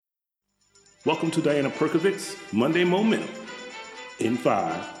Welcome to Diana Perkovic's Monday Momentum in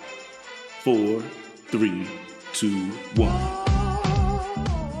 5, 4, 3, 2, 1.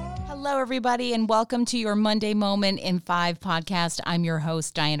 Hello, everybody, and welcome to your Monday Moment in 5 podcast. I'm your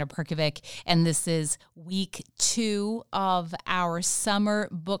host, Diana Perkovic, and this is week 2 of our summer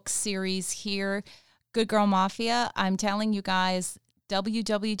book series here. Good Girl Mafia, I'm telling you guys,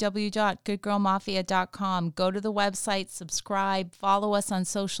 www.goodgirlmafia.com. Go to the website, subscribe, follow us on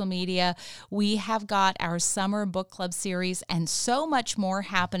social media. We have got our summer book club series and so much more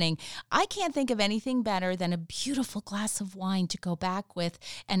happening. I can't think of anything better than a beautiful glass of wine to go back with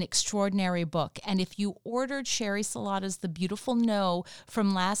an extraordinary book. And if you ordered Sherry Salata's The Beautiful No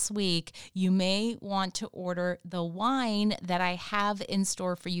from last week, you may want to order the wine that I have in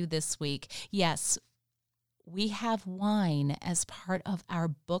store for you this week. Yes, we have wine as part of our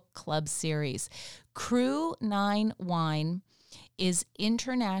book club series. Cru 9 Wine is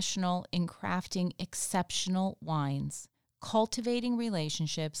international in crafting exceptional wines, cultivating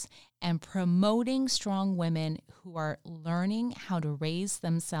relationships, and promoting strong women who are learning how to raise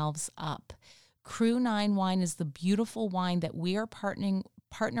themselves up. Cru 9 Wine is the beautiful wine that we are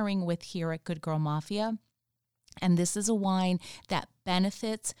partnering with here at Good Girl Mafia. And this is a wine that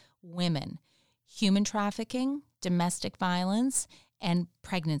benefits women. Human trafficking, domestic violence, and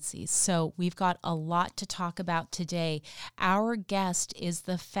pregnancies. So we've got a lot to talk about today. Our guest is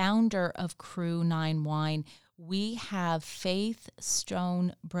the founder of Cru 9 Wine. We have Faythe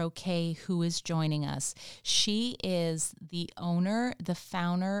Stone-Brocka, who is joining us. She is the owner, the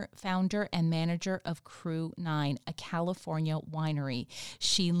founder and manager of Cru 9, a California winery.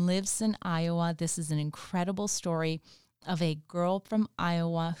 She lives in Iowa. This is an incredible story of a girl from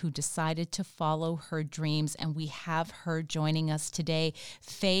Iowa who decided to follow her dreams, and we have her joining us today.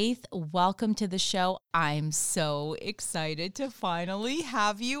 Faythe, welcome to the show. I'm so excited to finally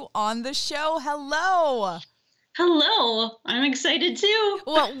have you on the show. Hello. Hello. I'm excited too.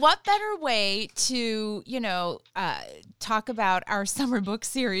 Well, what better way to, talk about our summer book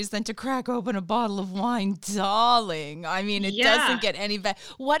series than to crack open a bottle of wine, darling? I mean, it doesn't get any better.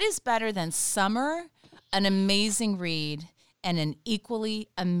 What is better than summer, an amazing read, and an equally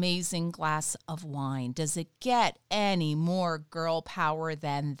amazing glass of wine? Does it get any more girl power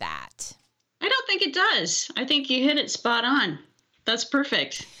than that? I don't think it does. I think you hit it spot on. That's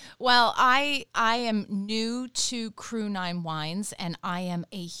perfect. Well, I am new to Cru 9 Wines, and I am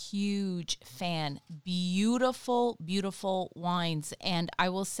a huge fan. Beautiful, beautiful wines. And I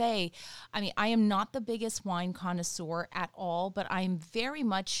will say, I am not the biggest wine connoisseur at all, but I'm very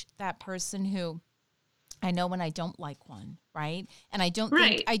much that person who I know when I don't like one, right? And I don't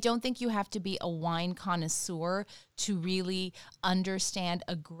think you have to be a wine connoisseur to really understand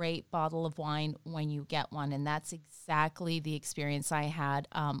a great bottle of wine when you get one. And that's exactly the experience I had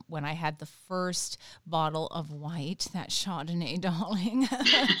when I had the first bottle of white, that Chardonnay, darling,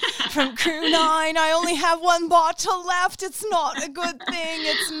 from Cru 9. I only have one bottle left. It's not a good thing.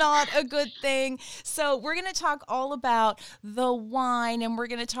 It's not a good thing. So we're going to talk all about the wine, and we're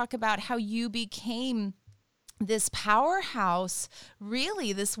going to talk about how you became this powerhouse,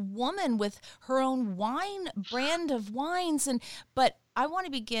 really, this woman with her own wine brand of wines. But I want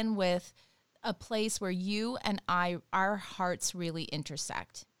to begin with a place where you and our hearts really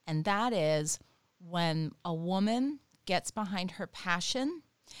intersect. And that is when a woman gets behind her passion,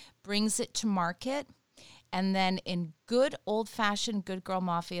 brings it to market, and then in good old-fashioned Good Girl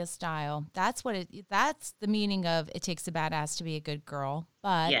Mafia style, that's the meaning of it takes a badass to be a good girl.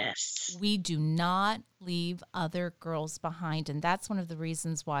 But yes, we do not leave other girls behind. And that's one of the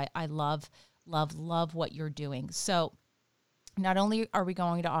reasons why I love what you're doing. So not only are we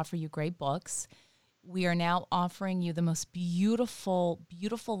going to offer you great books, we are now offering you the most beautiful,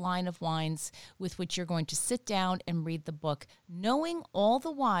 beautiful line of wines with which you're going to sit down and read the book, knowing all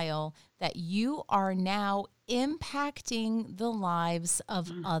the while that you are now impacting the lives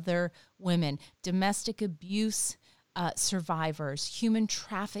of other women, domestic abuse survivors, human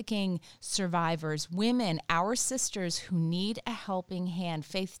trafficking survivors, women, our sisters who need a helping hand.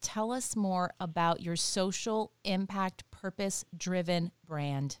 Faythe, tell us more about your social impact, purpose-driven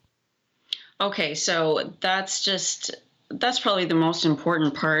brand. Okay, so that's probably the most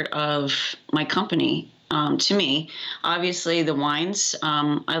important part of my company to me. Obviously, the wines.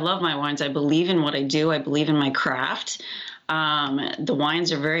 I love my wines. I believe in what I do. I believe in my craft. The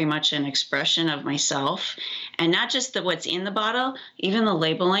wines are very much an expression of myself, and not just what's in the bottle, even the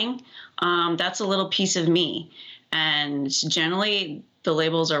labeling. That's a little piece of me. And generally, the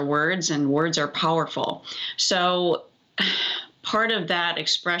labels are words, and words are powerful. So part of that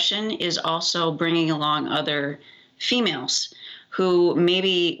expression is also bringing along other females who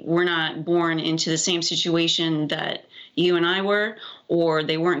maybe were not born into the same situation that you and I were, or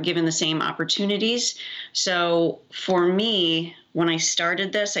they weren't given the same opportunities. So for me, when I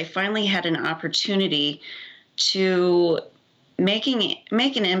started this, I finally had an opportunity to make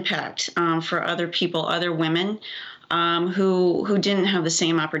an impact for other people, other women who didn't have the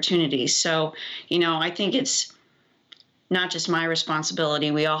same opportunities. So, I think it's not just my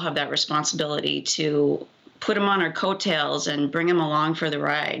responsibility. We all have that responsibility to put them on our coattails and bring them along for the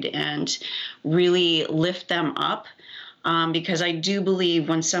ride and really lift them up. Because I do believe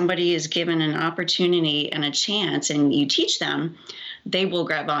when somebody is given an opportunity and a chance and you teach them, they will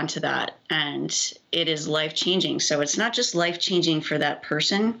grab onto that, and it is life-changing. So it's not just life-changing for that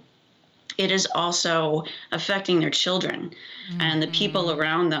person, it is also affecting their children and the people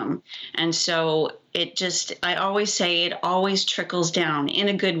around them. And so I always say it always trickles down in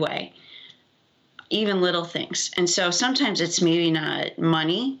a good way, even little things. And so sometimes it's maybe not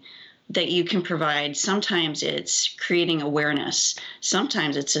money that you can provide. Sometimes it's creating awareness.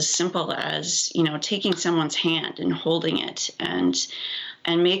 Sometimes it's as simple as, taking someone's hand and holding it and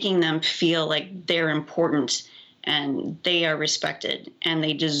making them feel like they're important and they are respected and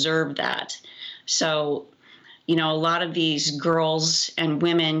they deserve that. So, a lot of these girls and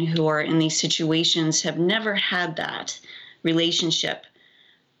women who are in these situations have never had that relationship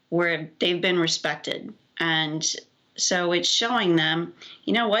where they've been respected. And so it's showing them,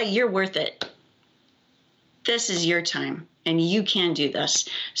 you know what, you're worth it. This is your time and you can do this.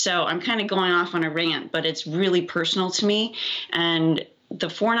 So I'm kind of going off on a rant, but it's really personal to me. And the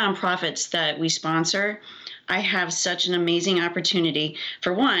 4 nonprofits that we sponsor, I have such an amazing opportunity.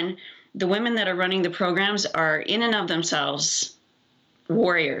 For one, the women that are running the programs are in and of themselves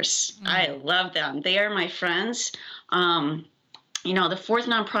warriors. I love them. They are my friends. The 4th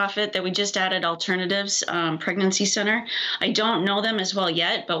nonprofit that we just added, Alternatives Pregnancy Center, I don't know them as well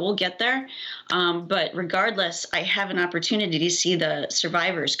yet, but we'll get there. But regardless, I have an opportunity to see the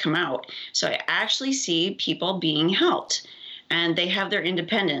survivors come out. So I actually see people being helped and they have their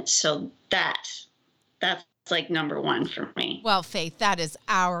independence. So that's like number 1 for me. Well, Faythe, that is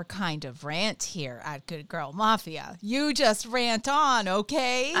our kind of rant here at Good Girl Mafia. You just rant on,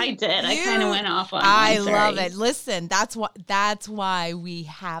 okay? I did. I kind of went off on. I love it. Listen, that's why we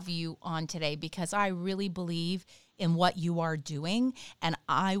have you on today, because I really believe in what you are doing, and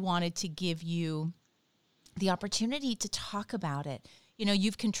I wanted to give you the opportunity to talk about it.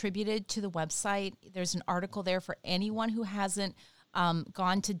 You've contributed to the website. There's an article there for anyone who hasn't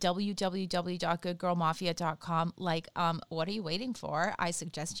gone to www.goodgirlmafia.com. What are you waiting for? I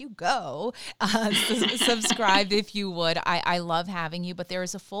suggest you go subscribe if you would. I love having you, but there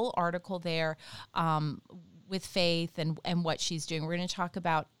is a full article there with Faythe and what she's doing. We're going to talk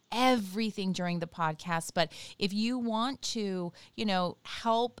about everything during the podcast, but if you want to,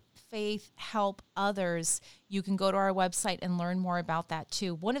 help Faythe help others, you can go to our website and learn more about that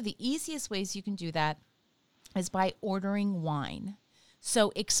too. One of the easiest ways you can do that is by ordering wine.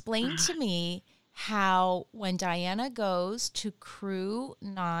 So explain to me how when Diana goes to Cru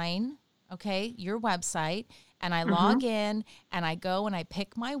 9, okay, your website, and I log in and I go and I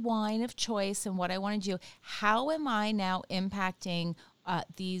pick my wine of choice and what I want to do, how am I now impacting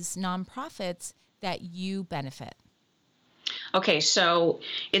these nonprofits that you benefit? Okay, so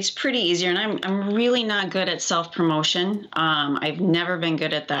it's pretty easy, and I'm really not good at self-promotion. I've never been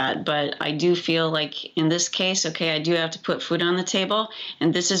good at that, but I do feel like in this case, okay, I do have to put food on the table,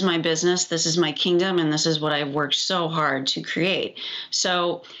 and this is my business, this is my kingdom, and this is what I've worked so hard to create.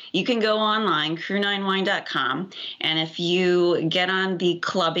 So you can go online, cru9wine.com, and if you get on the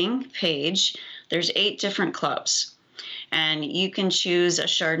clubbing page, there's 8 different clubs. And you can choose a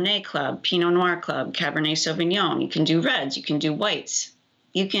Chardonnay club, Pinot Noir club, Cabernet Sauvignon. You can do reds, you can do whites.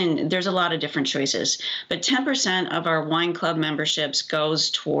 There's a lot of different choices. But 10% of our wine club memberships goes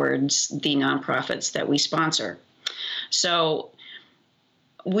towards the nonprofits that we sponsor. So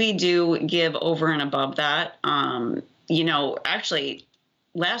we do give over and above that. Actually,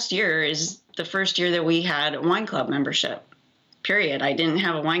 last year is the first year that we had a wine club membership. Period. I didn't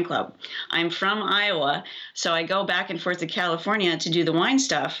have a wine club. I'm from Iowa, so I go back and forth to California to do the wine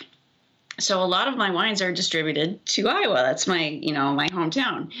stuff. So a lot of my wines are distributed to Iowa. That's my, my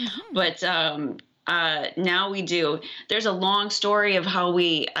hometown. But now we do. There's a long story of how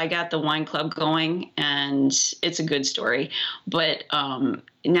I got the wine club going, and it's a good story. But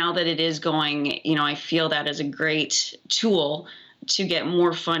now that it is going, I feel that is a great tool to get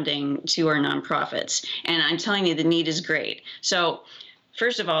more funding to our nonprofits. And I'm telling you, the need is great. So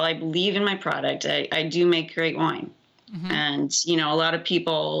first of all, I believe in my product. I do make great wine. And, a lot of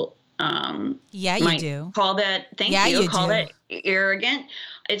people Yeah, you do. Call that, thank Yeah, you, you call do. that arrogant.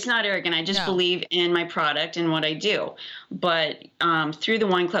 It's not arrogant. I just No. believe in my product and what I do. But through the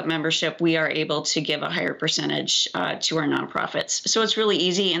wine club membership, we are able to give a higher percentage to our nonprofits. So it's really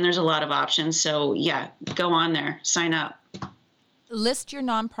easy, and there's a lot of options. So yeah, go on there, sign up. List your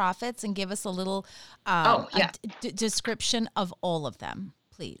nonprofits and give us a little description of all of them,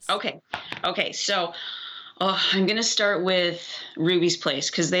 please. Okay. So I'm going to start with Ruby's Place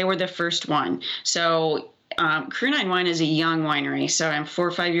because they were the first one. So Cru 9 Wine is a young winery. So I'm 4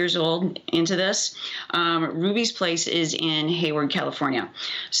 or 5 years old into this. Ruby's Place is in Hayward, California.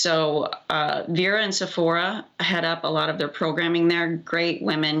 So Vera and Sephora head up a lot of their programming there. Great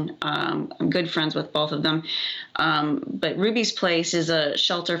women. I'm good friends with both of them. But Ruby's Place is a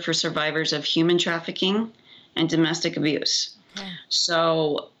shelter for survivors of human trafficking and domestic abuse. Okay.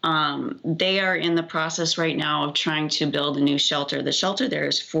 So they are in the process right now of trying to build a new shelter. The shelter there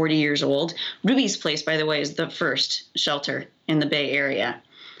is 40 years old. Ruby's Place, by the way, is the first shelter in the Bay Area.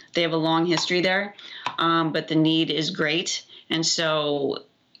 They have a long history there, but the need is great. And so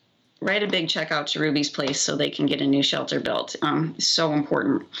write a big check out to Ruby's Place so they can get a new shelter built. So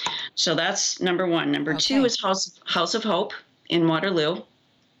important. So that's number one. Number two is House of Hope in Waterloo.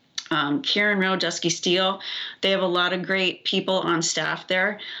 Karen Rowe, Dusky Steel. They have a lot of great people on staff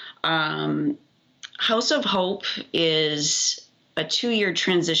there. House of Hope is a 2-year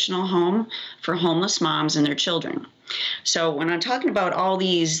transitional home for homeless moms and their children. So when I'm talking about all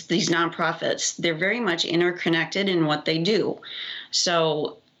these nonprofits, they're very much interconnected in what they do.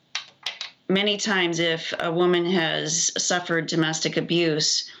 So many times if a woman has suffered domestic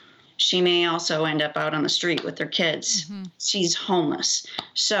abuse, she may also end up out on the street with their kids. Mm-hmm. She's homeless.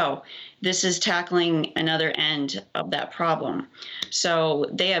 So this is tackling another end of that problem. So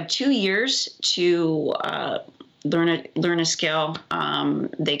they have 2 years to learn a skill.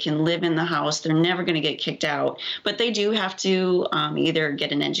 They can live in the house. They're never going to get kicked out. But they do have to either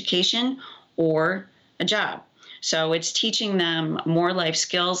get an education or a job. So it's teaching them more life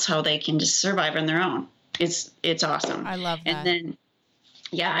skills, how they can just survive on their own. It's awesome. I love that. And then,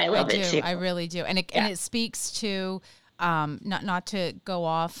 yeah, I love it too. I really do. And it speaks to, not to go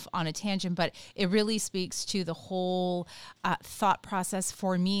off on a tangent, but it really speaks to the whole thought process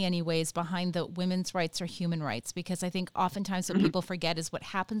for me anyways behind the women's rights or human rights, because I think oftentimes what people forget is what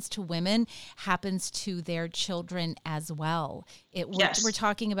happens to women happens to their children as well. We're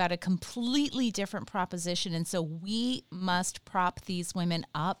talking about a completely different proposition. And so we must prop these women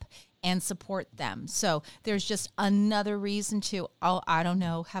up and support them. So there's just another reason to, I don't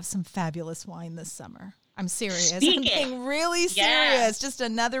know, have some fabulous wine this summer. I'm serious. I'm being really serious. Yeah. Just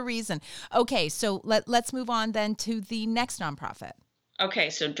another reason. Okay, so let's move on then to the next nonprofit.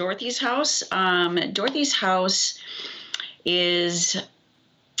 Okay, so Dorothy's House. Dorothy's House is,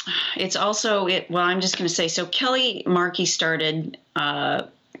 I'm just going to say, so Kelly Markey started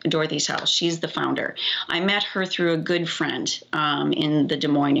Dorothy's House. She's the founder. I met her through a good friend in the Des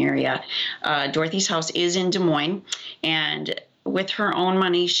Moines area. Dorothy's House is in Des Moines, and with her own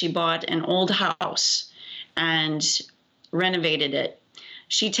money, she bought an old house and renovated it.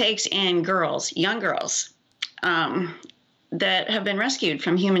 She takes in young girls, that have been rescued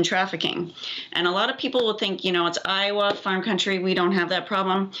from human trafficking. And a lot of people will think, it's Iowa, farm country, we don't have that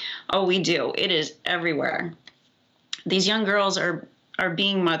problem. Oh, we do. It is everywhere. These young girls are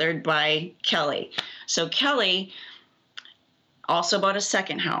being mothered by Kelly. So Kelly also bought a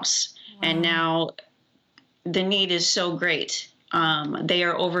second house. Wow. And now the need is so great. They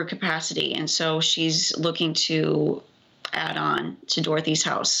are over capacity. And so she's looking to add on to Dorothy's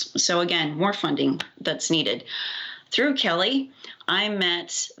House. So again, more funding that's needed. Through Kelly, I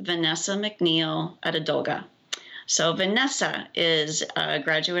met Vanessa McNeil at Adolga. So Vanessa is a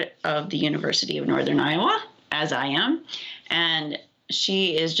graduate of the University of Northern Iowa, as I am. And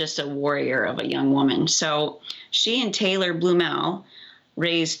she is just a warrior of a young woman. So she and Taylor Blumel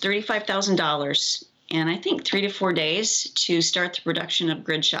raised $35,000 in, I think, 3 to 4 days to start the production of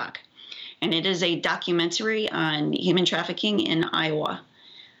Grid Shock. And it is a documentary on human trafficking in Iowa.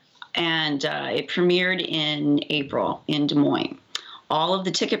 And it premiered in April in Des Moines. All of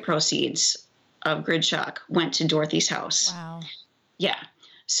the ticket proceeds of Grid Shock went to Dorothy's House. Wow. Yeah.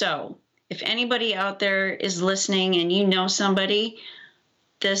 So if anybody out there is listening and you know somebody,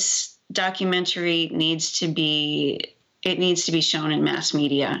 this documentary needs to be shown in mass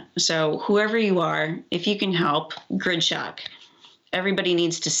media. So whoever you are, if you can help, Grid Shock. Everybody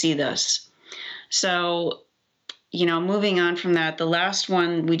needs to see this. So, moving on from that, the last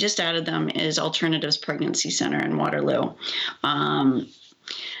one, we just added them, is Alternatives Pregnancy Center in Waterloo.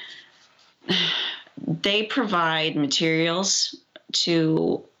 They provide materials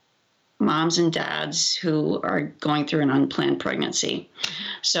to moms and dads who are going through an unplanned pregnancy.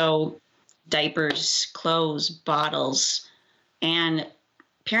 So diapers, clothes, bottles, and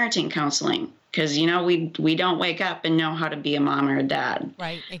parenting counseling. Because, we don't wake up and know how to be a mom or a dad.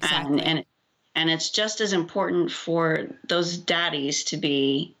 Right, exactly. And it's just as important for those daddies to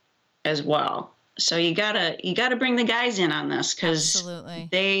be as well. So you gotta bring the guys in on this, because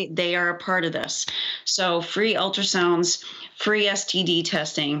they are a part of this. So free ultrasounds, free STD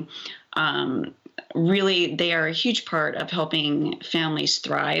testing, really they are a huge part of helping families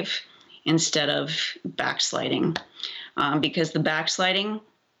thrive instead of backsliding, because the backsliding,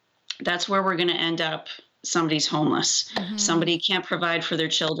 that's where we're going to end up. Somebody's homeless. Somebody can't provide for their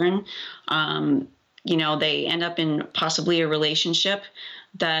children. They end up in possibly a relationship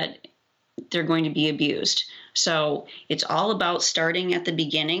that they're going to be abused. So it's all about starting at the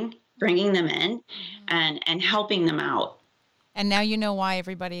beginning, bringing them in, and helping them out. And now you know why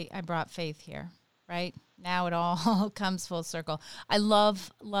I brought Faythe here, right? Now it all comes full circle. I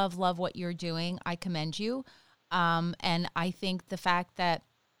love, love, love what you're doing. I commend you. And I think the fact that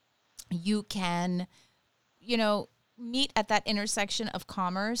you can, meet at that intersection of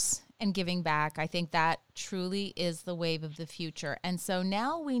commerce and giving back, I think that truly is the wave of the future. And so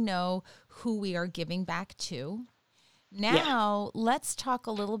now we know who we are giving back to. Now let's talk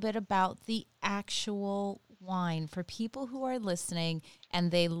a little bit about the actual wine for people who are listening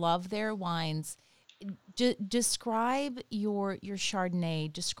and they love their wines. Describe your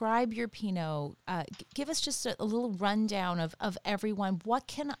Chardonnay, describe your Pinot, give us just a little rundown of everyone. What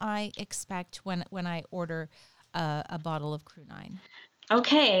can I expect when I order a bottle of Cru 9?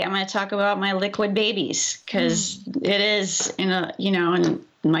 Okay, I'm going to talk about my liquid babies, because it is in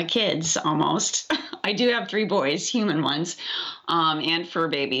my kids almost. I do have 3 boys, human ones, and fur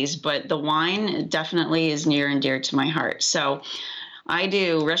babies, but the wine definitely is near and dear to my heart. So I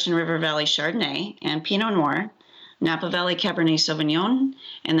do Russian River Valley Chardonnay and Pinot Noir, Napa Valley Cabernet Sauvignon,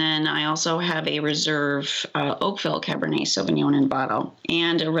 and then I also have a reserve Oakville Cabernet Sauvignon in bottle,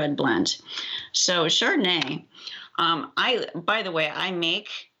 and a red blend. So Chardonnay, by the way, I make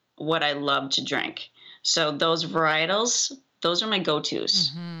what I love to drink. So those varietals, those are my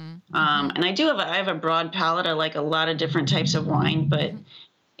go-tos. And I have a broad palate. I like a lot of different types of wine, but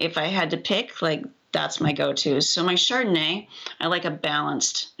if I had to pick, that's my go-to. So my Chardonnay, I like a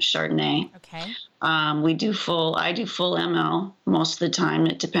balanced Chardonnay. Okay. I do full ML most of the time.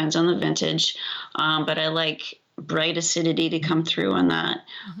 It depends on the vintage. But I like bright acidity to come through on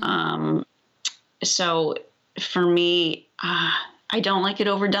that. So for me, I don't like it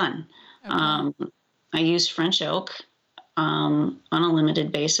overdone. Okay. I use French oak on a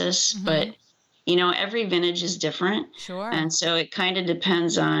limited basis, but every vintage is different. Sure. And so it kind of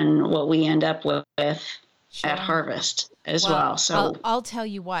depends on what we end up with at harvest as well. So I'll tell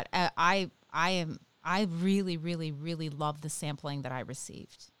you what, I really, really, really love the sampling that I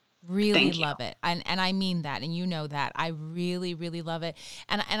received. Really love it. And I mean that, and you know that. I really, really love it.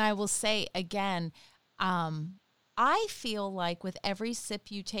 And I will say again, I feel like with every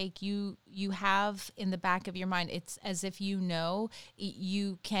sip you take, you have in the back of your mind, it's as if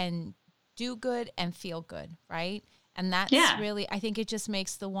you can do good and feel good, right? And that's really, I think it just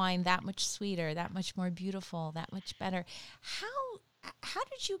makes the wine that much sweeter, that much more beautiful, that much better. How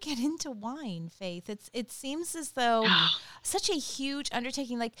did you get into wine, Faythe? It seems as though such a huge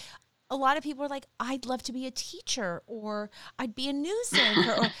undertaking. Like a lot of people are like, I'd love to be a teacher or I'd be a news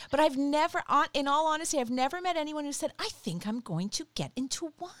anchor, but I've never, in all honesty, I've never met anyone who said, I think I'm going to get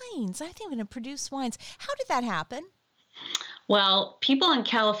into wines. I think I'm going to produce wines. How did that happen? Well, people in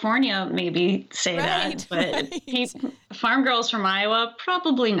California maybe say that, but farm girls from Iowa,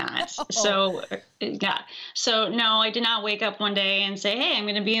 probably not. Oh. So, So, no, I did not wake up one day and say, hey, I'm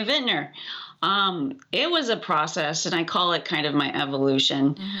going to be a vintner. It was a process, and I call it kind of my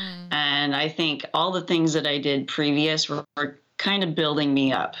evolution. And I think all the things that I did previous were kind of building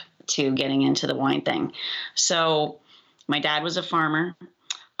me up to getting into the wine thing. So my dad was a farmer.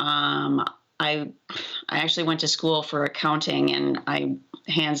 I actually went to school for accounting, and I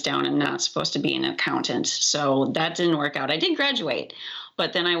hands down am not supposed to be an accountant. So that didn't work out. I did graduate,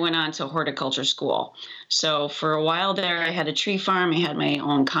 but then I went on to horticulture school. So for a while there, I had a tree farm. I had my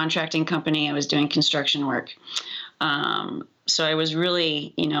own contracting company. I was doing construction work. So I was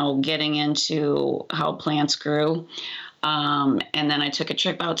really, getting into how plants grew. And then I took a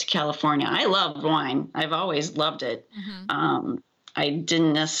trip out to California. I loved wine. I've always loved it. I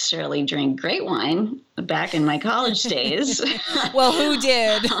didn't necessarily drink great wine, back in my college days. Well, who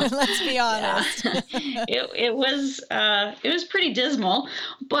did? Let's be honest. It was pretty dismal,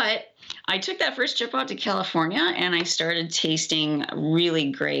 but I took that first trip out to California and I started tasting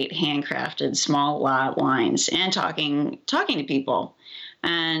really great handcrafted small lot wines and talking to people.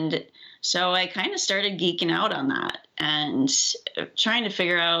 And so I kind of started geeking out on that and trying to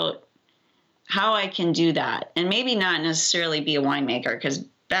figure out how I can do that, and maybe not necessarily be a winemaker, because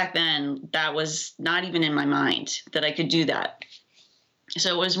back then that was not even in my mind that I could do that.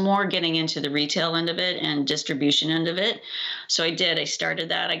 So it was more getting into the retail end of it and distribution end of it. So I started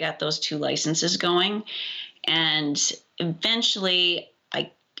that. I got those 2 licenses going, and eventually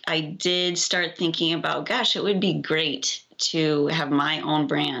I did start thinking about, gosh, it would be great to have my own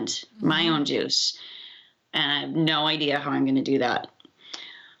brand, my own juice. And I have no idea how I'm going to do that.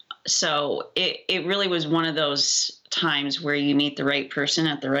 So it really was one of those times where you meet the right person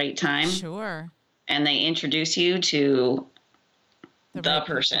at the right time. Sure. And they introduce you to the right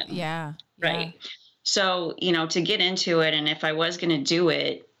person. Yeah. Right. So, to get into it, and if I was going to do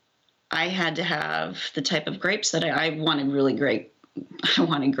it, I had to have the type of grapes that I wanted really great. I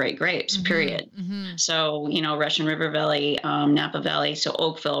wanted great grapes, period. Mm-hmm. So, Russian River Valley, Napa Valley, so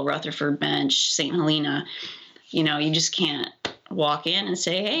Oakville, Rutherford Bench, St. Helena, you just can't walk in and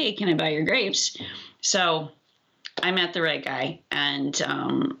say, hey, can I buy your grapes? So I met the right guy. And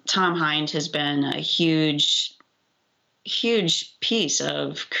Tom Hind has been a huge piece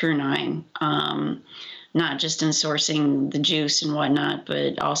of Cru 9, not just in sourcing the juice and whatnot,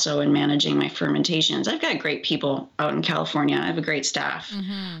 but also in managing my fermentations. I've got great people out in California. I have a great staff.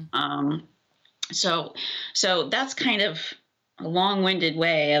 Mm-hmm. So that's kind of a long-winded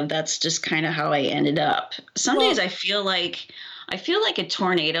way of, that's just kind of how I ended up. Some days I feel like a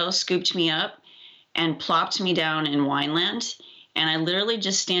tornado scooped me up and plopped me down in wineland. And I literally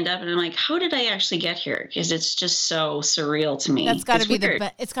just stand up and I'm like, how did I actually get here? Because it's just so surreal to me. That's got to be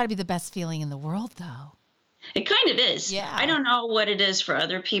it's got to be the best feeling in the world, though. It kind of is. Yeah. I don't know what it is for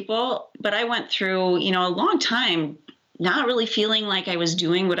other people, but I went through, a long time not really feeling like I was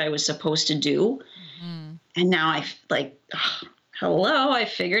doing what I was supposed to do. Mm-hmm. And now hello, I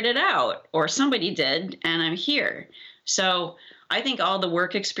figured it out, or somebody did, and I'm here. So I think all the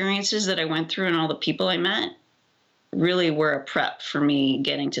work experiences that I went through and all the people I met really were a prep for me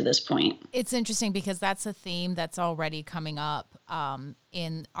getting to this point. It's interesting because that's a theme that's already coming up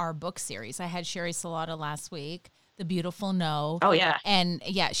in our book series. I had Sherry Salata last week, The Beautiful No. Oh, yeah. And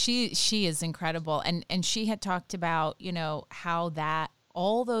yeah, she is incredible. And she had talked about, how that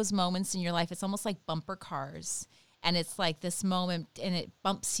all those moments in your life, it's almost like bumper cars. And it's like this moment and it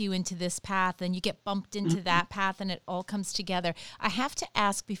bumps you into this path and you get bumped into that path and it all comes together. I have to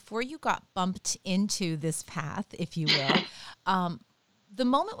ask, before you got bumped into this path, if you will, the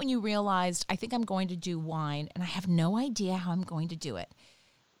moment when you realized, I think I'm going to do wine and I have no idea how I'm going to do it.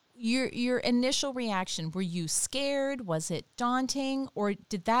 Your initial reaction, were you scared? Was it daunting? Or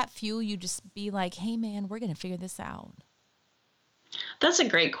did that fuel you just be like, hey man, we're going to figure this out? That's a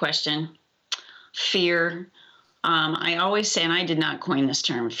great question. Fear. I always say, and I did not coin this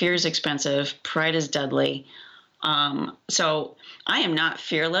term, fear is expensive, pride is deadly. So I am not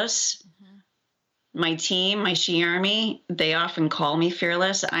fearless. Mm-hmm. My team, my She Army, they often call me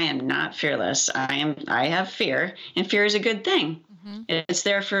fearless. I am not fearless. I have fear, and fear is a good thing. Mm-hmm. It's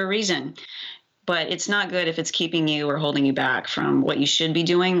there for a reason. But it's not good if it's keeping you or holding you back from what you should be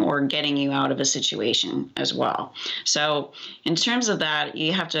doing or getting you out of a situation as well. So in terms of that,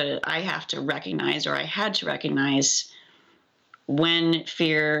 I have to recognize, or I had to recognize, when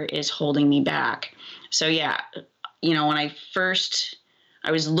fear is holding me back. So yeah, when I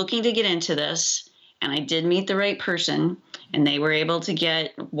was looking to get into this and I did meet the right person and they were able to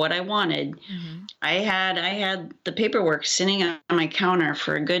get what I wanted. Mm-hmm. I had the paperwork sitting on my counter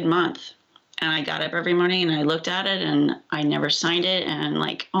for a good month. And I got up every morning and I looked at it and I never signed it. And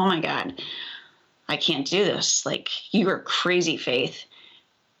like, oh my God, I can't do this. Like, you are crazy, Faythe.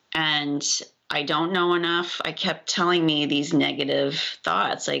 And I don't know enough. I kept telling me these negative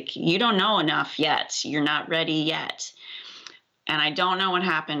thoughts, like, you don't know enough yet. You're not ready yet. And I don't know what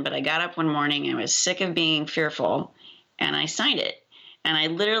happened, but I got up one morning and I was sick of being fearful and I signed it. And I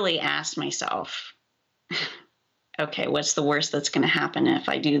literally asked myself, okay, what's the worst that's going to happen if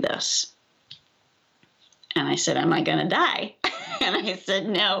I do this? And I said, am I going to die? And I said,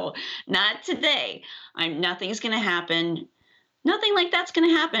 no, not today. Nothing's going to happen. Nothing like that's going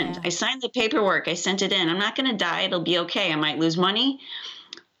to happen. Yeah. I signed the paperwork. I sent it in. I'm not going to die. It'll be okay. I might lose money.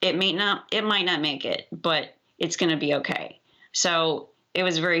 It might not make it, but it's going to be okay. So it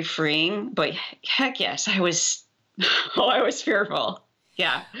was very freeing, but heck yes, I was fearful.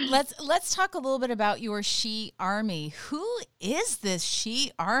 Yeah. Let's talk a little bit about your She Army. Who is this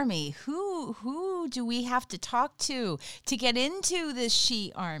She Army? Who do we have to talk to get into this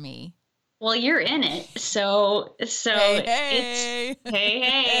She Army? Well, you're in it. So Hey. it's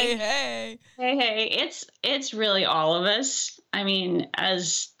hey. Hey. It's really all of us. I mean,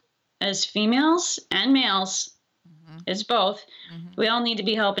 as females and males, it's both. We all need to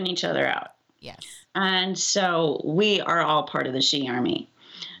be helping each other out. Yes. And so we are all part of the She Army.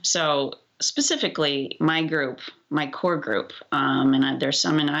 So specifically, my group, my core group, there's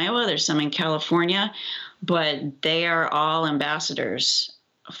some in Iowa, there's some in California, but they are all ambassadors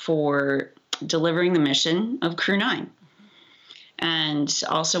for delivering the mission of Cru 9 and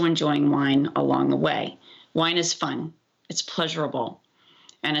also enjoying wine along the way. Wine is fun. It's pleasurable.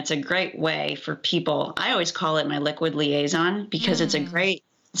 And it's a great way for people. I always call it my liquid liaison because it's a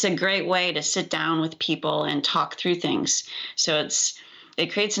great way to sit down with people and talk through things. So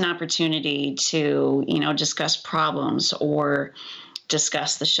it creates an opportunity to, discuss problems or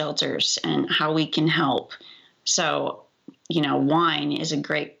discuss the shelters and how we can help. So, wine is a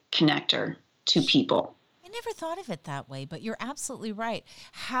great connector to people. I never thought of it that way, but you're absolutely right.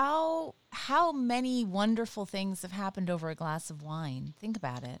 How many wonderful things have happened over a glass of wine? Think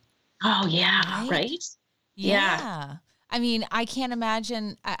about it. Oh, yeah. Right? Yeah. I mean, I can't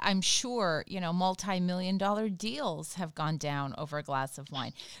imagine, I'm sure, multi-million-dollar deals have gone down over a glass of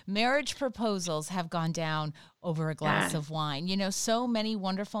wine. Marriage proposals have gone down over a glass of wine. So many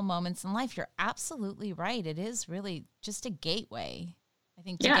wonderful moments in life. You're absolutely right. It is really just a gateway, I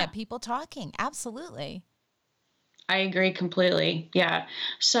think, to get people talking. Absolutely. I agree completely. Yeah.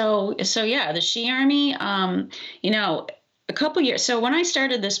 So yeah, the She Army, a couple years. So when I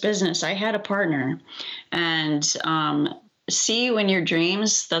started this business, I had a partner, and See You in Your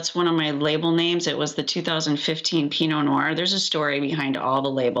Dreams, that's one of my label names. It was the 2015 Pinot Noir. There's a story behind all the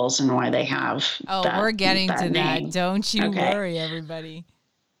labels and why they have we're getting to name. that. Don't you worry, everybody.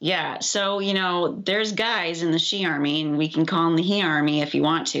 Yeah. So, there's guys in the She Army, and we can call them the He Army if you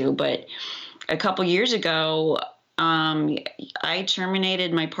want to. But a couple years ago, I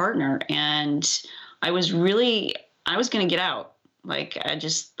terminated my partner, and I was going to get out. Like,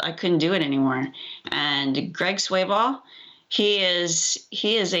 I couldn't do it anymore. And Greg Swaybaugh, he is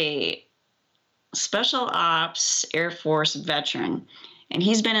a special ops Air Force veteran, and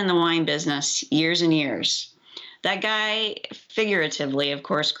he's been in the wine business years and years. That guy, figuratively, of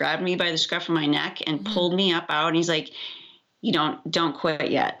course, grabbed me by the scruff of my neck and pulled me up out. And he's like, "You don't quit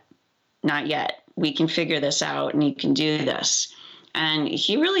yet. Not yet. We can figure this out, and you can do this." And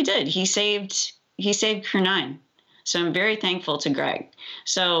he really did. He saved Cru 9. So I'm very thankful to Greg.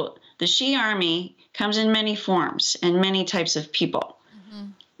 So the She Army comes in many forms and many types of people,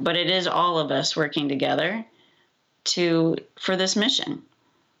 but it is all of us working together for this mission,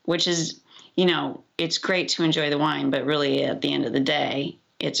 which is, it's great to enjoy the wine, but really at the end of the day,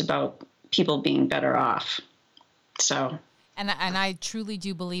 it's about people being better off. So. And I truly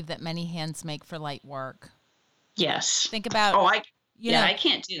do believe that many hands make for light work. Yes. Think about. I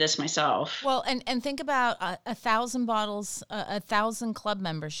can't do this myself. Well, and think about 1,000 bottles, 1,000 club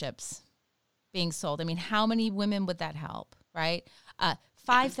memberships being sold. I mean, how many women would that help, right?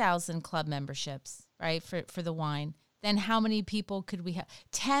 5,000 club memberships, right, for the wine. Then how many people could we have?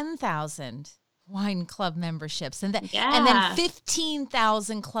 10,000 wine club memberships, and then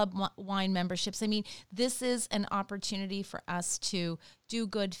 15,000 club wine memberships. I mean, this is an opportunity for us to do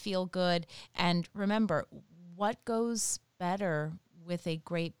good, feel good, and remember, what goes better with a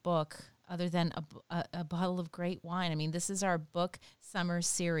great book other than a bottle of great wine? I mean, this is our book summer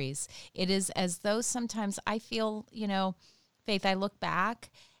series. It is as though sometimes I feel, Faith, I look back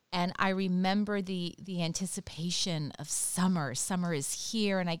and I remember the anticipation of summer. Summer is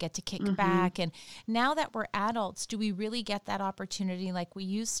here and I get to kick back. And now that we're adults, do we really get that opportunity like we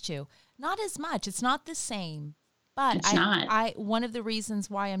used to? Not as much. It's not the same. But it's not. One of the reasons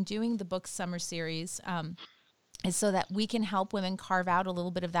why I'm doing the book summer series is so that we can help women carve out a little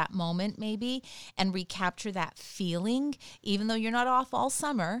bit of that moment maybe and recapture that feeling, even though you're not off all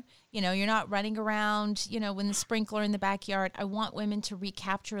summer, you're not running around, with the sprinkler in the backyard. I want women to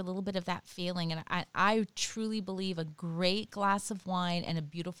recapture a little bit of that feeling. And I truly believe a great glass of wine and a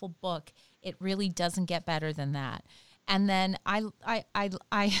beautiful book, it really doesn't get better than that. And then I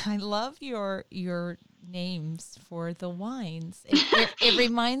love your names for the wines. It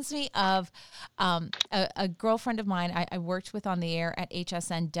reminds me of a girlfriend of mine I worked with on the air at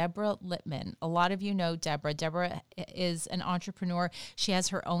HSN, Deborah Littman. A lot of you know Deborah. Deborah is an entrepreneur. She has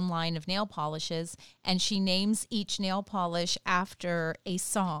her own line of nail polishes, and she names each nail polish after a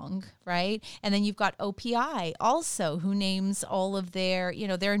song, right? And then you've got OPI also, who names all of their,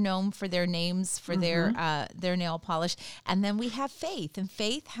 they're known for their names for their nail polish. And then we have Faythe, and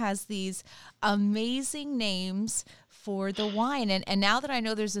Faythe has these amazing names for the wine. And now that I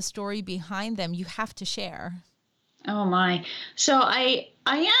know there's a story behind them, you have to share. Oh my. So I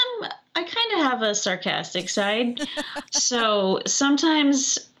kind of have a sarcastic side. So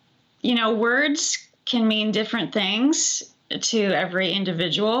sometimes, words can mean different things to every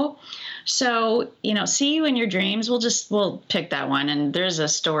individual. So, see you in your dreams. We'll pick that one. And there's a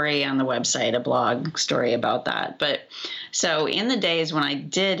story on the website, a blog story about that. But so in the days when I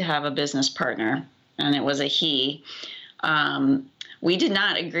did have a business partner, and it was a he, we did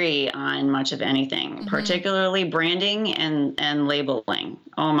not agree on much of anything, particularly branding and labeling.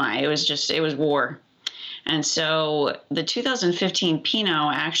 Oh my, it was war. And so the 2015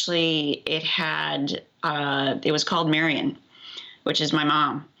 Pinot, actually, it was called Marion, which is my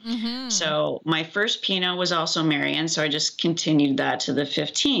mom. Mm-hmm. So my first Pinot was also Marion, so I just continued that to the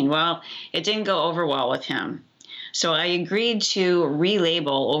 15. Well, it didn't go over well with him. So I agreed to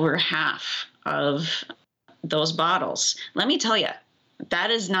relabel over half of those bottles. Let me tell you,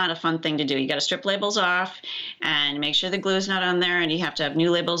 that is not a fun thing to do. You got to strip labels off and make sure the glue is not on there, and you have to have new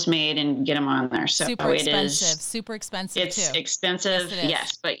labels made and get them on there. So super expensive. It's expensive,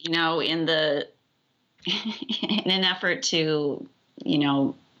 yes. But in an effort to,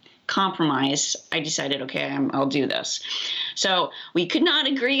 compromise, I decided, okay, I'll do this. So we could not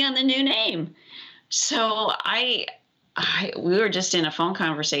agree on the new name. So we were just in a phone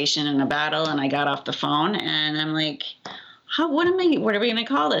conversation in a battle, and I got off the phone, and I'm like, what are we going to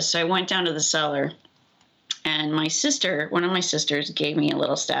call this? So I went down to the cellar, and one of my sisters gave me a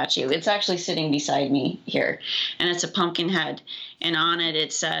little statue. It's actually sitting beside me here, and it's a pumpkin head, and on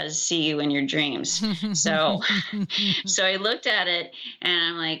it says, "See you in your dreams." So I looked at it, and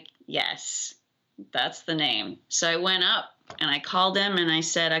I'm like, yes, that's the name. So I went up and I called him and I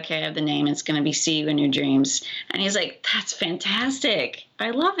said, okay, I have the name. It's going to be "See You in Your Dreams." And he's like, that's fantastic.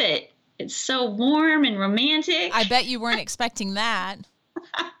 I love it. It's so warm and romantic. I bet you weren't expecting that.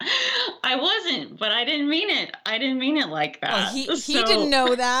 I wasn't, but I didn't mean it. I didn't mean it like that. Well, he didn't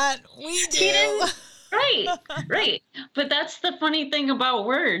know that. We do. He didn't. Right. But that's the funny thing about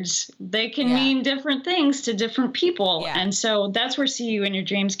words. They can mean different things to different people. Yeah. And so that's where "See You in Your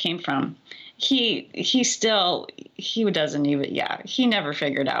Dreams" came from. He doesn't even, he never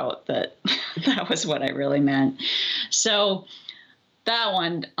figured out that that was what I really meant. So that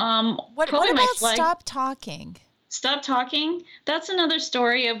one. What about Stop Talking? Stop Talking? That's another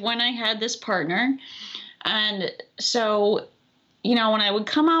story of when I had this partner. And so, when I would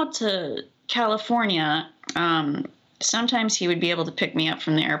come out to California, sometimes he would be able to pick me up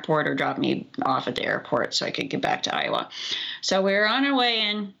from the airport or drop me off at the airport so I could get back to Iowa. So we were on our way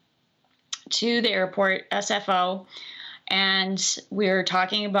in to the airport, SFO, and we were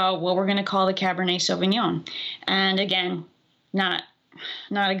talking about what we're going to call the Cabernet Sauvignon. And again, not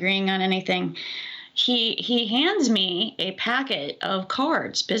agreeing on anything. He hands me a packet of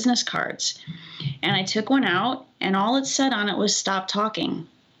cards, business cards, and I took one out, and all it said on it was "Stop Talking."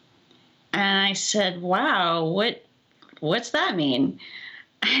 And I said, wow, what's that mean?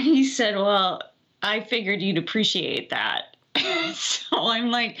 And he said, well, I figured you'd appreciate that. So I'm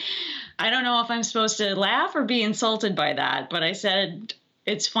like, I don't know if I'm supposed to laugh or be insulted by that, but I said,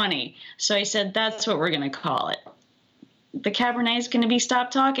 it's funny. So I said, that's what we're going to call it. The Cabernet is going to be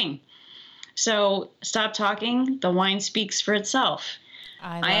 "Stop Talking." So Stop Talking, the wine speaks for itself.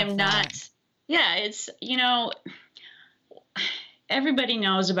 I am not. Yeah, it's, everybody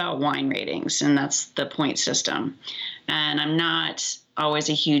knows about wine ratings, and that's the point system. And I'm not always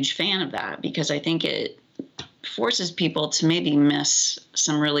a huge fan of that because I think it forces people to maybe miss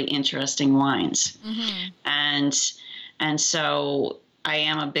some really interesting wines. Mm-hmm. And so I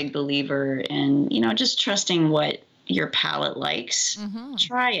am a big believer in, just trusting what your palate likes. Mm-hmm.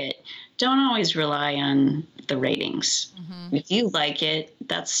 Try it. Don't always rely on the ratings. Mm-hmm. If you like it,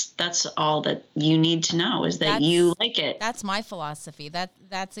 that's all that you need to know is that you like it. That's my philosophy.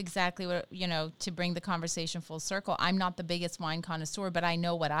 That's exactly what, to bring the conversation full circle. I'm not the biggest wine connoisseur, but I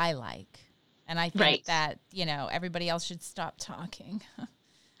know what I like. And I think that, everybody else should stop talking.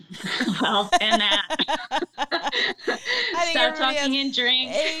 Well, and that. I think Stop everybody talking and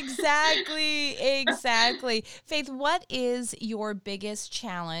drink. Exactly. Faythe, what is your biggest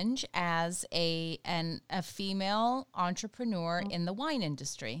challenge as a female entrepreneur in the wine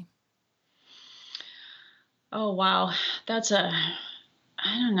industry? Oh, wow.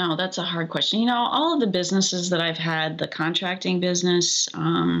 I don't know. That's a hard question. You know, all of the businesses that I've had, the contracting business,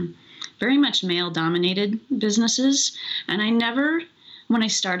 very much male dominated businesses. And when I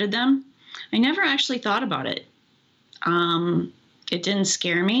started them, I never actually thought about it. It didn't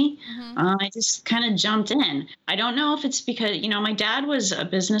scare me. I just kind of jumped in. I don't know if it's because, my dad was a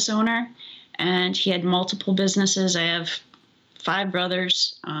business owner and he had multiple businesses. I have 5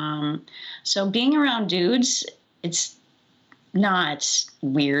 brothers. So being around dudes, it's not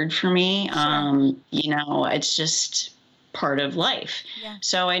weird for me. Sure. It's just part of life. Yeah.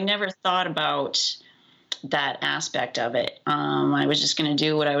 So I never thought about that aspect of it. I was just going to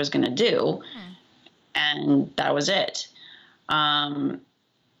do what I was going to do. And that was it. And,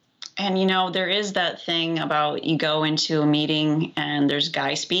 there is that thing about you go into a meeting and there's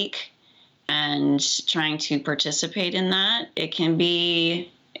guy speak and trying to participate in that. It can be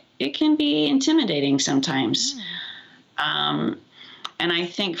intimidating sometimes. And I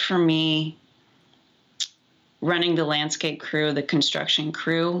think for me, running the landscape crew, the construction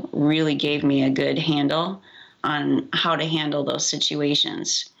crew, really gave me a good handle on how to handle those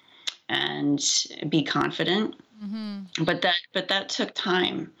situations and be confident. But that took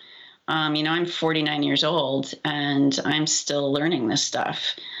time. I'm 49 years old and I'm still learning this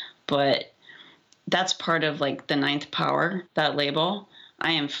stuff, but that's part of like the 9th power, that label.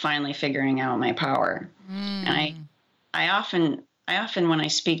 I am finally figuring out my power. And I often, when I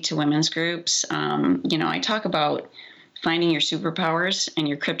speak to women's groups, I talk about finding your superpowers and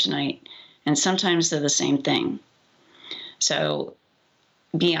your kryptonite, and sometimes they're the same thing. So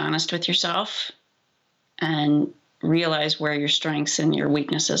be honest with yourself and realize where your strengths and your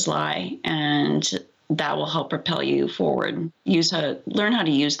weaknesses lie, and that will help propel you forward. Learn how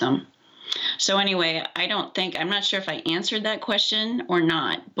to use them. So anyway, I'm not sure if I answered that question or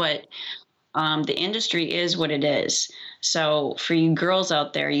not, but the industry is what it is. So for you girls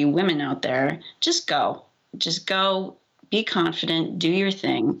out there, you women out there, just go, be confident, do your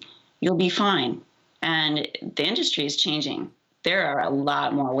thing. You'll be fine. And the industry is changing. There are a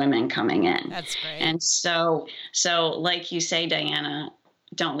lot more women coming in. That's great. And so like you say, Diana,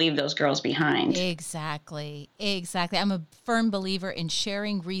 don't leave those girls behind. Exactly. I'm a firm believer in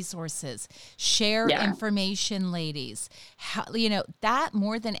sharing resources, share information, ladies. That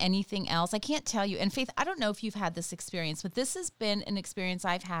more than anything else, I can't tell you. And Faythe, I don't know if you've had this experience, but this has been an experience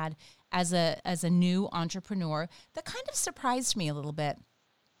I've had as a new entrepreneur that kind of surprised me a little bit.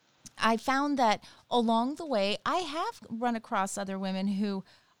 I found that along the way, I have run across other women who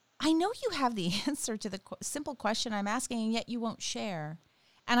I know you have the answer to the simple question I'm asking, and yet you won't share.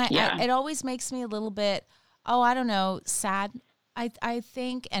 And it always makes me a little bit, I don't know, sad, I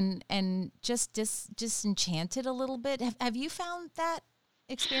think, and just disenchanted a little bit. Have you found that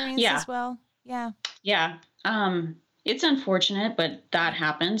experience as well? Yeah. Yeah. It's unfortunate, but that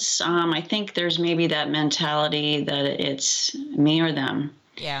happens. I think there's maybe that mentality that it's me or them.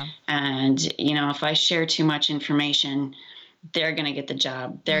 Yeah. And, if I share too much information, they're going to get the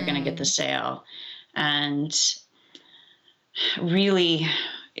job. They're going to get the sale. And really,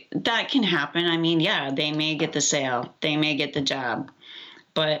 that can happen. I mean, they may get the sale. They may get the job.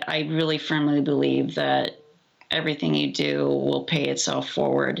 But I really firmly believe that everything you do will pay itself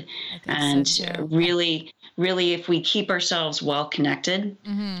forward. And really, if we keep ourselves well connected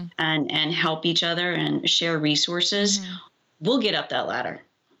and help each other and share resources, we'll get up that ladder.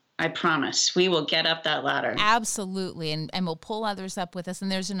 I promise we will get up that ladder. Absolutely. And we'll pull others up with us,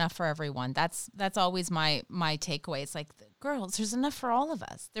 and there's enough for everyone. That's always my takeaway. It's like, girls, there's enough for all of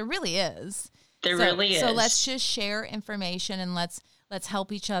us. There really is. There really is. So let's just share information and let's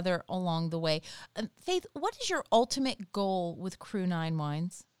help each other along the way. Faythe, what is your ultimate goal with Cru 9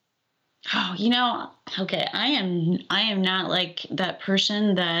 Wines? Oh, okay. I am not like that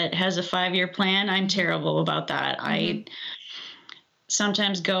person that has a 5-year plan. I'm terrible about that. I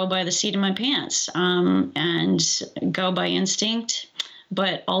sometimes go by the seat of my pants, and go by instinct.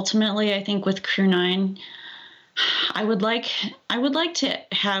 But ultimately, I think with Cru 9, I would like to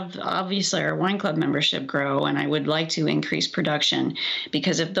have, obviously, our wine club membership grow, and I would like to increase production,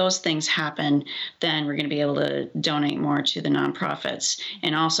 because if those things happen, then we're going to be able to donate more to the nonprofits.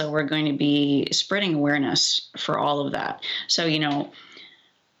 And also we're going to be spreading awareness for all of that. So,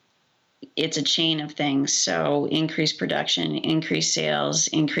 it's a chain of things. So increased production, increased sales,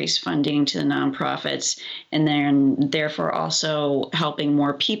 increased funding to the nonprofits, and then therefore also helping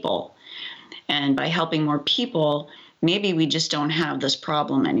more people. And by helping more people, maybe we just don't have this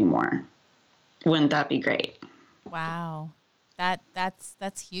problem anymore. Wouldn't that be great? Wow.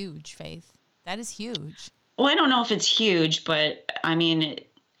 That's huge, Faith. That is huge. Well, I don't know if it's huge, but I mean,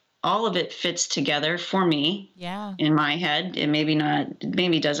 all of it fits together for me. Yeah. In my head. It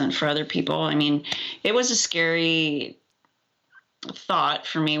maybe doesn't for other people. I mean, it was a scary thought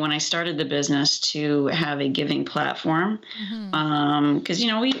for me when I started the business to have a giving platform. Because,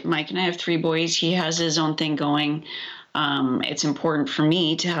 Mike and I have 3 boys. He has his own thing going. It's important for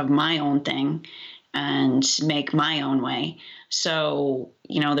me to have my own thing and make my own way. So,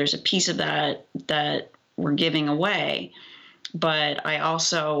 there's a piece of that we're giving away. But I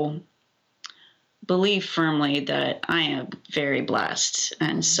also believe firmly that I am very blessed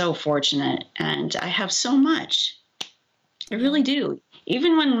and so fortunate, and I have so much. I really do.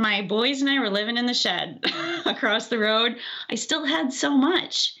 Even when my boys and I were living in the shed across the road, I still had so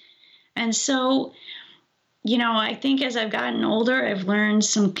much. And so, I think as I've gotten older, I've learned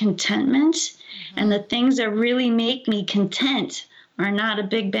some contentment, and the things that really make me content are not a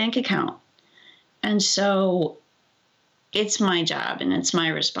big bank account. And so it's my job and it's my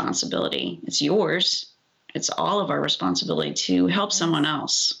responsibility. It's yours. It's all of our responsibility to help someone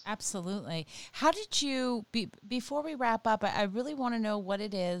else. Absolutely. How did you, before we wrap up, I really want to know what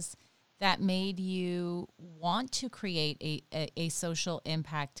it is that made you want to create a social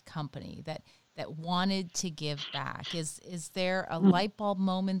impact company that wanted to give back. Is there a light bulb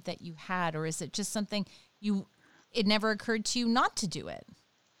moment that you had, or is it just something it never occurred to you not to do it?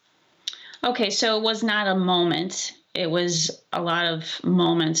 Okay, so it was not a moment. It was a lot of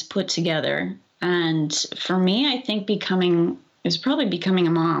moments put together. And for me, I think probably becoming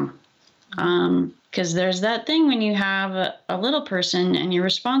a mom. Because there's that thing when you have a little person and you're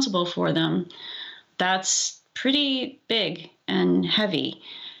responsible for them, that's pretty big and heavy.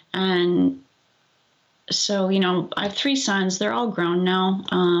 And so, I have 3 sons. They're all grown now.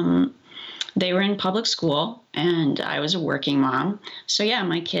 They were in public school and I was a working mom. So yeah,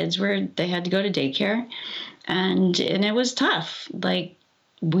 my kids they had to go to daycare and it was tough. Like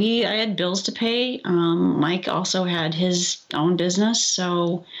I had bills to pay. Mike also had his own business.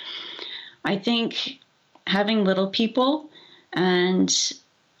 So I think having little people and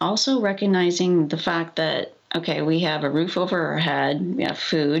also recognizing the fact that, okay, we have a roof over our head, we have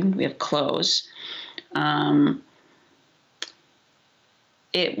food, we have clothes.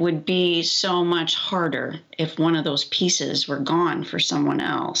 It would be so much harder if one of those pieces were gone for someone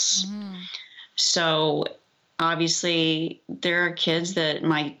else. So obviously there are kids that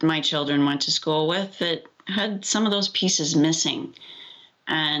my children went to school with that had some of those pieces missing.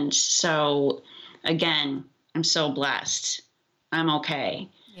 And so again, I'm so blessed. I'm okay.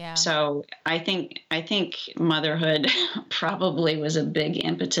 Yeah. So I think motherhood probably was a big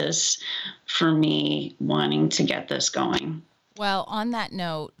impetus for me wanting to get this going. Well, on that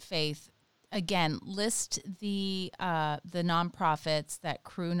note, Faith, again, list the nonprofits that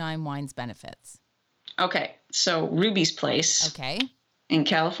Cru 9 Wines benefits. Okay, so Ruby's Place. Okay. In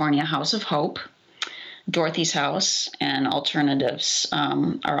California, House of Hope, Dorothy's House, and Alternatives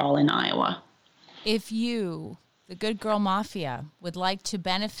are all in Iowa. If you, the Good Girl Mafia, would like to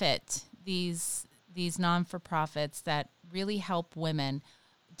benefit these non-for-profits that really help women,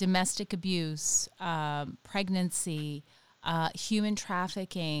 domestic abuse, pregnancy, human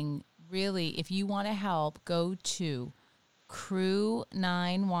trafficking, really, if you want to help, go to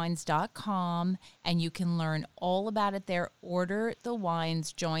cru9wines.com and you can learn all about it there. Order the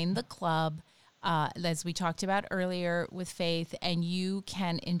wines, join the club, as we talked about earlier with Faith, and you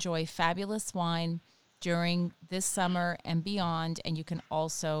can enjoy fabulous wine during this summer and beyond, and you can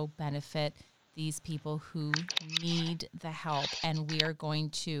also benefit these people who need the help, and we are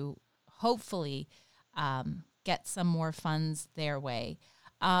going to hopefully get some more funds their way.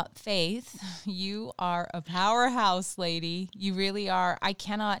 Faith, you are a powerhouse lady. You really are. I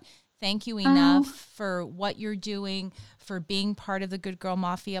cannot thank you enough for what you're doing, for being part of the Good Girl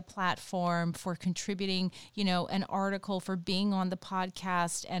Mafia platform, for contributing, an article, for being on the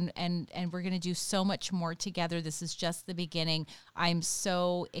podcast, and we're going to do so much more together. This is just the beginning. I'm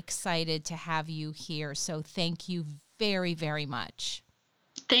so excited to have you here. So thank you very, very much.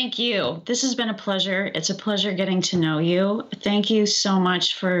 Thank you. This has been a pleasure. It's a pleasure getting to know you. Thank you so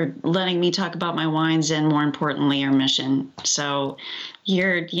much for letting me talk about my wines and, more importantly, your mission. So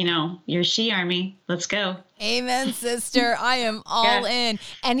you're She Army. Let's go. Amen, sister. I am all in.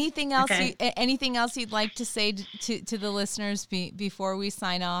 Anything else? Okay. Anything else you'd like to say to the listeners before we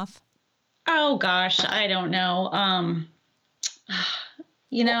sign off? Oh gosh, I don't know.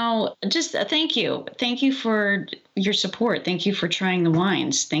 Just thank you. Thank you for your support. Thank you for trying the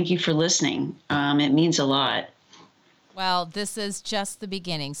wines. Thank you for listening. It means a lot. Well, this is just the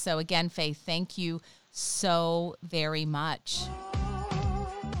beginning. So again, Faythe, thank you so very much.